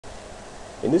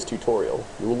In this tutorial,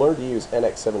 you will learn to use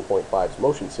NX 7.5's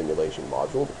motion simulation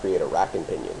module to create a rack and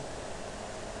pinion.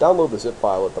 Download the zip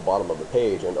file at the bottom of the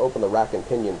page and open the rack and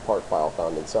pinion part file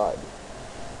found inside.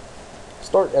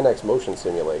 Start NX motion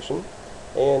simulation,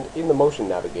 and in the motion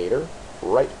navigator,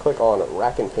 right-click on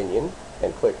Rack and Pinion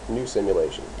and click New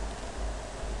Simulation.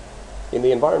 In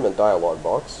the environment dialog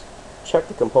box, check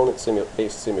the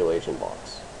component-based simulation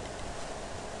box.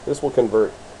 This will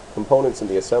convert components in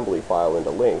the assembly file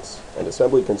into links and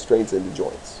assembly constraints into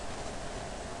joints.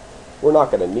 We're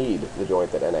not going to need the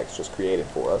joint that NX just created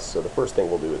for us, so the first thing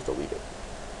we'll do is delete it.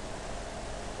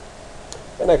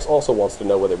 NX also wants to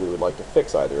know whether we would like to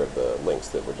fix either of the links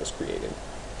that were just created.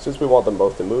 Since we want them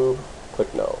both to move,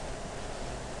 click No.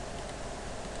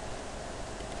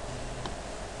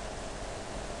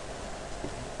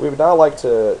 We would now like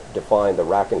to define the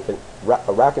rack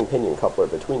and pinion coupler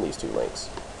between these two links.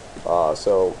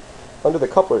 So under the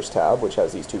couplers tab, which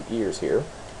has these two gears here,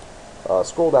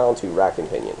 scroll down to rack and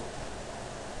pinion.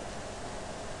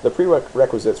 The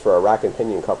prerequisites for a rack and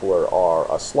pinion coupler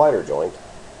are a slider joint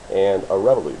and a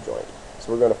revolute joint.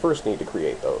 So we're going to first need to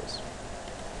create those.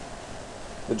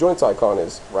 The joints icon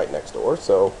is right next door,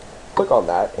 so click on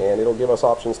that and it'll give us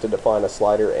options to define a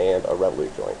slider and a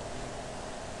revolute joint.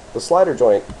 The slider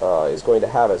joint is going to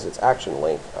have as its action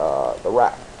link the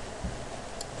rack.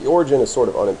 The origin is sort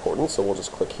of unimportant, so we'll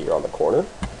just click here on the corner,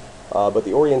 but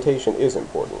the orientation is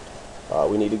important.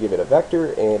 We need to give it a vector,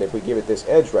 and if we give it this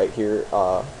edge right here,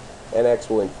 NX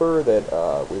will infer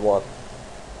that we want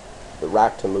the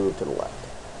rack to move to the left.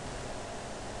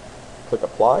 Click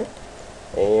Apply,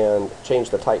 and change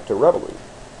the type to revolute.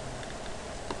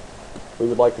 We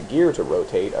would like the gear to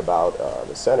rotate about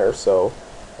the center, so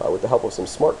with the help of some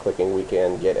smart clicking, we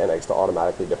can get NX to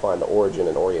automatically define the origin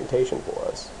and orientation for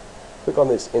us. Click on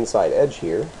this inside edge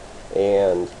here,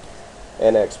 and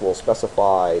NX will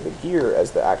specify the gear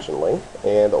as the action link,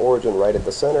 and the origin right at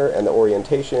the center, and the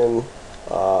orientation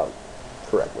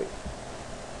correctly.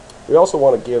 We also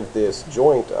want to give this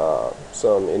joint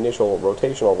some initial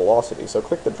rotational velocity, so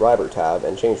click the driver tab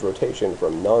and change rotation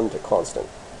from none to constant.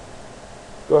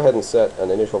 Go ahead and set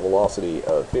an initial velocity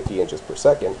of 50 inches per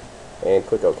second, and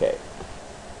click OK.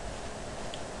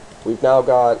 We've now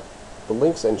got the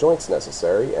links and joints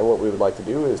necessary, and what we would like to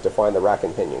do is define the rack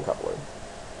and pinion coupler.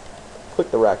 Click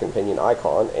the rack and pinion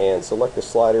icon and select the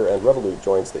slider and revolute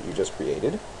joints that you just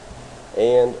created,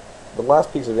 and the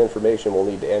last piece of information we'll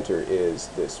need to enter is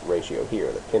this ratio here,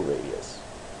 the pin radius.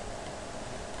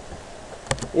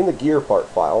 In the gear part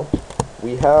file,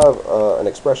 we have an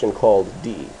expression called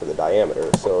D for the diameter,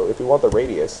 so if we want the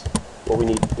radius, what we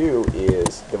need to do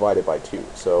is divide it by 2.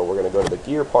 So we're going to go to the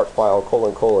gear part file, :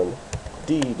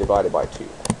 D divided by 2.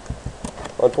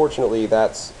 Unfortunately,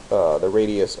 that's the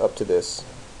radius up to this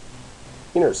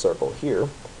inner circle here,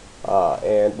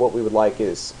 and what we would like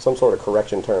is some sort of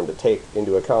correction term to take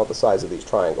into account the size of these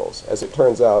triangles. As it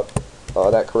turns out,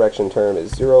 that correction term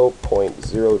is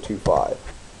 0.025.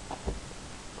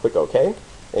 Click OK,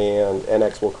 and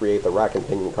NX will create the rack and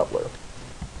pinion coupler.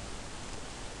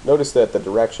 Notice that the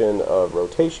direction of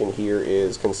rotation here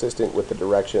is consistent with the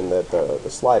direction that the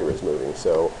slider is moving,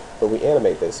 so when we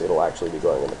animate this, it'll actually be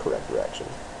going in the correct direction.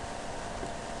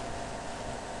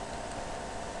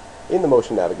 In the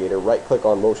motion navigator, right-click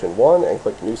on Motion 1 and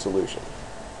click New Solution.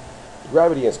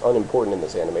 Gravity is unimportant in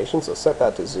this animation, so set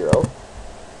that to 0.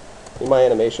 In my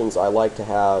animations, I like to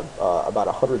have about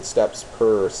 100 steps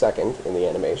per second in the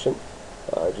animation.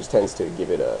 It just tends to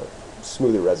give it a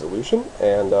smoother resolution,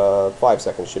 and 5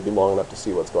 seconds should be long enough to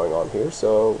see what's going on here,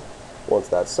 so once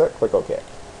that's set, click OK.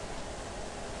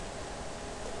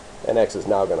 NX is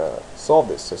now going to solve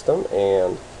this system,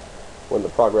 and when the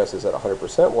progress is at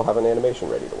 100%, we'll have an animation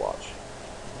ready to watch.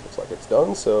 Looks like it's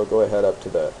done, so go ahead up to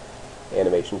the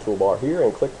animation toolbar here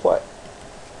and click play.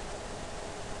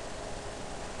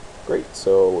 Great,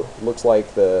 so looks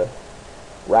like the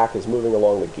rack is moving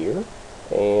along the gear,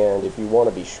 and if you want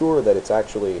to be sure that it's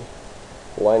actually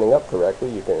lining up correctly,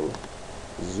 you can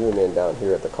zoom in down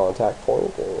here at the contact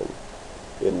point, and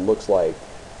it looks like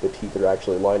the teeth are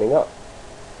actually lining up.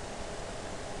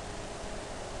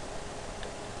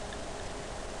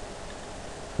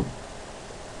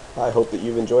 I hope that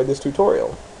you've enjoyed this tutorial.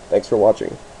 Thanks for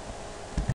watching.